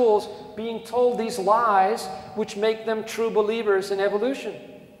Catholic schools being told these lies which make them true believers in evolution?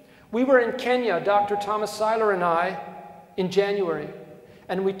 We were in Kenya, Dr. Thomas Seiler and I, in January,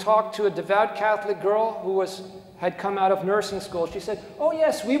 and we talked to a devout Catholic girl who had come out of nursing school. She said, "Oh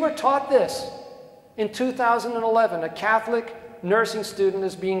yes, we were taught this in 2011. A Catholic nursing student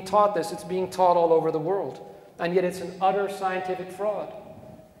is being taught this. It's being taught all over the world. And yet it's an utter scientific fraud."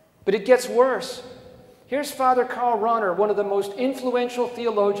 But it gets worse. Here's Father Karl Rahner, one of the most influential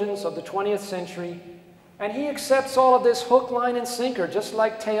theologians of the 20th century, and he accepts all of this hook, line, and sinker, just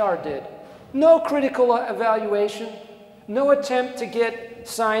like Teilhard did. No critical evaluation, no attempt to get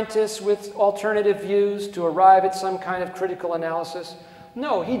scientists with alternative views to arrive at some kind of critical analysis.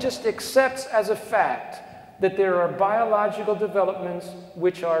 No, he just accepts as a fact that there are biological developments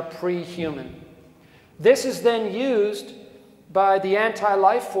which are pre-human. This is then used by the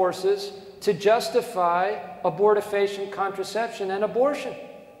anti-life forces to justify abortifacient contraception and abortion.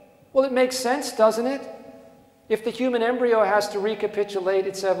 Well, it makes sense, doesn't it? If the human embryo has to recapitulate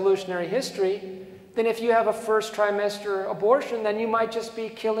its evolutionary history, then if you have a first trimester abortion, then you might just be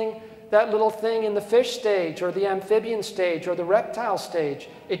killing that little thing in the fish stage or the amphibian stage or the reptile stage.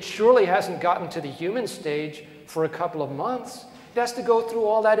 It surely hasn't gotten to the human stage for a couple of months. It has to go through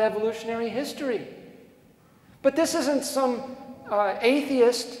all that evolutionary history. But this isn't some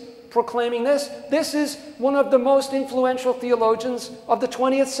atheist proclaiming this. This is one of the most influential theologians of the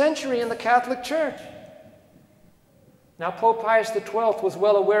 20th century in the Catholic Church. Now, Pope Pius XII was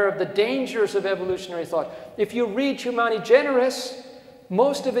well aware of the dangers of evolutionary thought. If you read Humani Generis,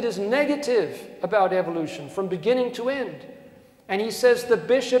 most of it is negative about evolution from beginning to end. And he says the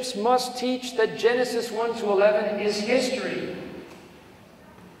bishops must teach that Genesis 1 to 11 is history.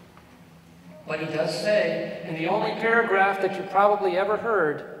 But he does say, in the only paragraph that you probably ever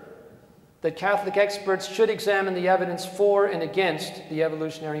heard, that Catholic experts should examine the evidence for and against the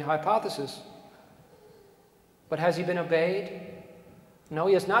evolutionary hypothesis. But has he been obeyed? No,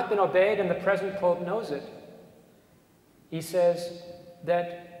 he has not been obeyed, and the present Pope knows it. He says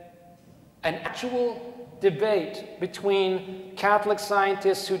that an actual debate between Catholic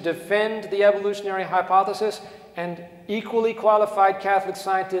scientists who defend the evolutionary hypothesis and equally qualified Catholic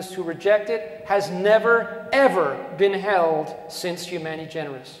scientists who reject it has never, ever been held since Humani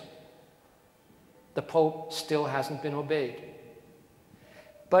Generis. The Pope still hasn't been obeyed.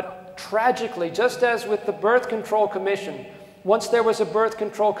 But tragically, just as with the Birth Control Commission, once there was a Birth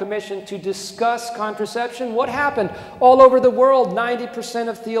Control Commission to discuss contraception, what happened? All over the world, 90%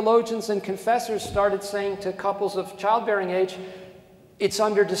 of theologians and confessors started saying to couples of childbearing age, it's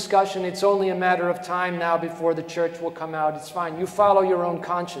under discussion, it's only a matter of time now before the church will come out, it's fine, you follow your own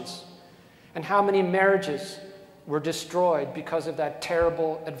conscience. And how many marriages were destroyed because of that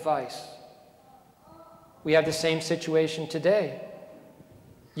terrible advice? We have the same situation today.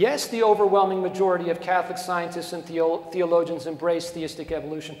 Yes, the overwhelming majority of Catholic scientists and theologians embrace theistic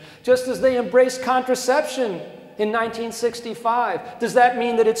evolution, just as they embraced contraception in 1965. Does that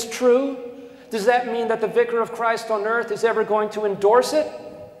mean that it's true? Does that mean that the Vicar of Christ on earth is ever going to endorse it?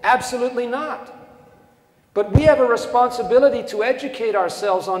 Absolutely not. But we have a responsibility to educate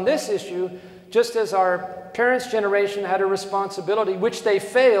ourselves on this issue, just as our parents' generation had a responsibility, which they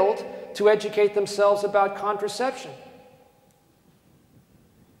failed, to educate themselves about contraception.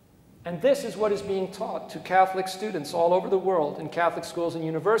 And this is what is being taught to Catholic students all over the world in Catholic schools and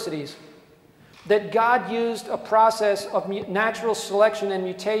universities, that God used a process of natural selection and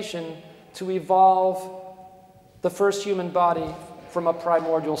mutation to evolve the first human body from a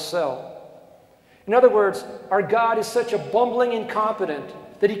primordial cell. In other words, our God is such a bumbling incompetent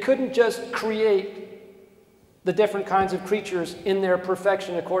that he couldn't just create the different kinds of creatures in their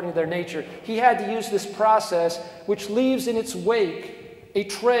perfection according to their nature. He had to use this process which leaves in its wake a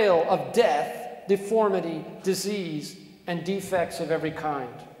trail of death, deformity, disease, and defects of every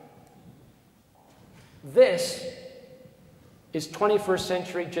kind. This is 21st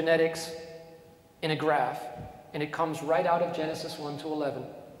century genetics in a graph, and it comes right out of Genesis 1 to 11.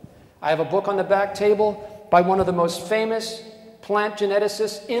 I have a book on the back table by one of the most famous plant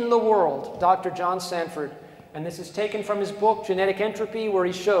geneticists in the world, Dr. John Sanford. And this is taken from his book, Genetic Entropy, where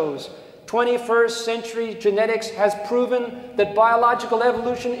he shows 21st century genetics has proven that biological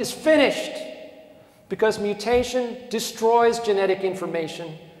evolution is finished because mutation destroys genetic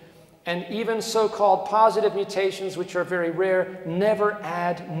information, and even so-called positive mutations, which are very rare, never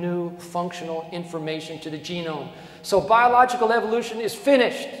add new functional information to the genome. So biological evolution is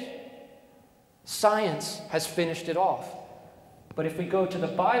finished. Science has finished it off. But if we go to the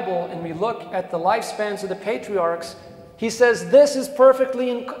Bible and we look at the lifespans of the patriarchs, He says this is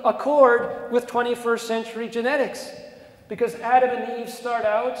perfectly in accord with 21st century genetics, because Adam and Eve start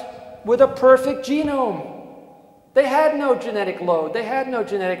out with a perfect genome. They had no genetic load. They had no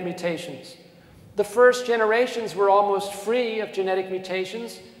genetic mutations. The first generations were almost free of genetic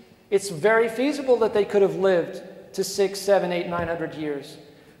mutations. It's very feasible that they could have lived to 6, 7, 8, 900 years.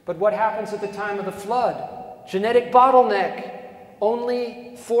 But what happens at the time of the flood? Genetic bottleneck.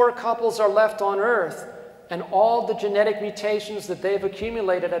 Only 4 couples are left on Earth, and all the genetic mutations that they've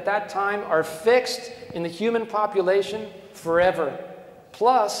accumulated at that time are fixed in the human population forever.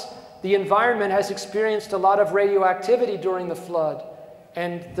 Plus, the environment has experienced a lot of radioactivity during the flood,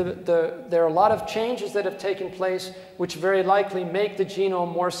 and there are a lot of changes that have taken place which very likely make the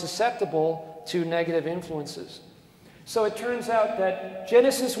genome more susceptible to negative influences. So it turns out that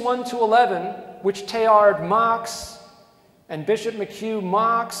Genesis 1 to 11, which Teilhard mocks, and Bishop McHugh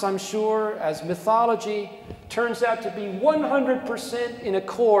mocks, I'm sure, as mythology, turns out to be 100% in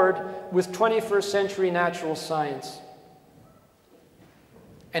accord with 21st century natural science.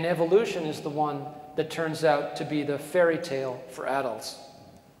 And evolution is the one that turns out to be the fairy tale for adults.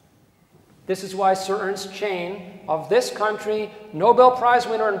 This is why Sir Ernst Chain of this country, Nobel Prize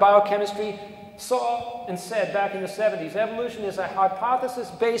winner in biochemistry, saw and said back in the 70s, evolution is a hypothesis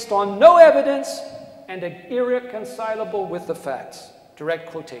based on no evidence and irreconcilable with the facts. Direct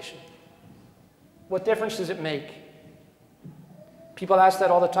quotation. What difference does it make? People ask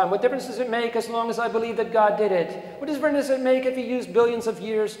that all the time. What difference does it make as long as I believe that God did it? What difference does it make if he used billions of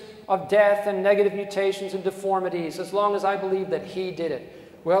years of death and negative mutations and deformities, as long as I believe that he did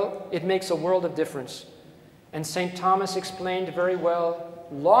it? Well, it makes a world of difference. And St. Thomas explained very well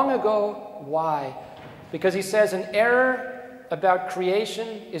long ago why. Because he says an error about creation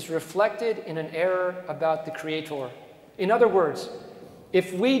is reflected in an error about the Creator. In other words,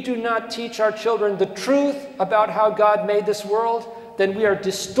 if we do not teach our children the truth about how God made this world, then we are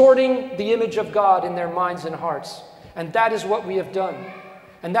distorting the image of God in their minds and hearts. And that is what we have done.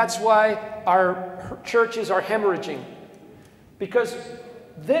 And that's why our churches are hemorrhaging. Because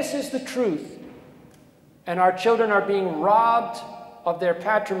this is the truth. And our children are being robbed of their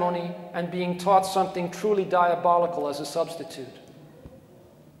patrimony and being taught something truly diabolical as a substitute.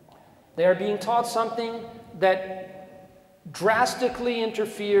 They are being taught something that drastically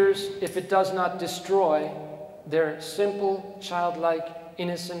interferes, if it does not destroy, their simple, childlike,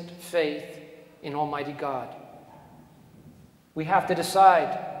 innocent faith in Almighty God. We have to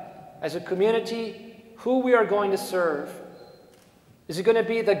decide, as a community, who we are going to serve. Is it going to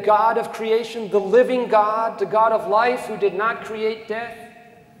be the God of creation, the living God, the God of life, who did not create death,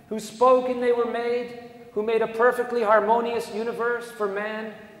 who spoke and they were made, who made a perfectly harmonious universe for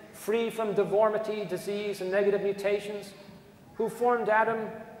man, free from deformity, disease, and negative mutations, who formed Adam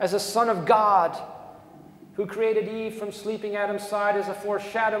as a son of God, who created Eve from sleeping Adam's side as a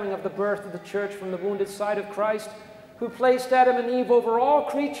foreshadowing of the birth of the church from the wounded side of Christ, who placed Adam and Eve over all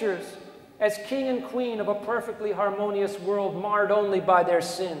creatures as king and queen of a perfectly harmonious world marred only by their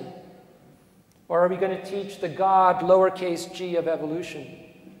sin? Or are we going to teach the God, lowercase g, of evolution?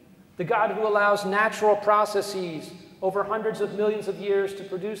 The God who allows natural processes over hundreds of millions of years to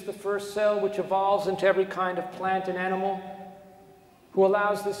produce the first cell which evolves into every kind of plant and animal, who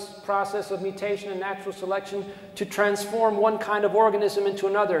allows this process of mutation and natural selection to transform one kind of organism into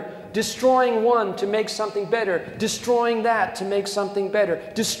another, destroying one to make something better, destroying that to make something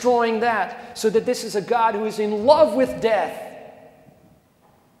better, destroying that, so that this is a God who is in love with death.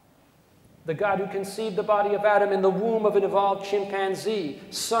 The God who conceived the body of Adam in the womb of an evolved chimpanzee,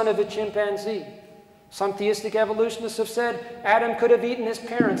 son of a chimpanzee. Some theistic evolutionists have said Adam could have eaten his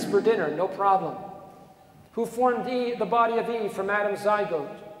parents for dinner, no problem. Who formed the body of Eve from Adam's zygote,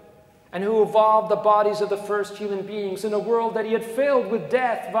 and who evolved the bodies of the first human beings in a world that he had filled with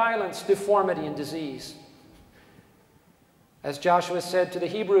death, violence, deformity, and disease. As Joshua said to the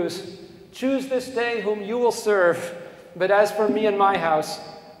Hebrews, "Choose this day whom you will serve, but as for me and my house,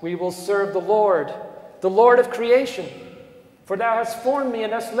 we will serve the Lord of creation. For thou hast formed me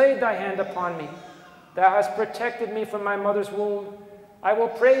and hast laid thy hand upon me. Thou hast protected me from my mother's womb. I will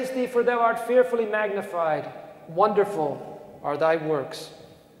praise thee, for thou art fearfully magnified. Wonderful are thy works.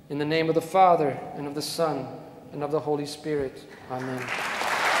 In the name of the Father, and of the Son, and of the Holy Spirit. Amen."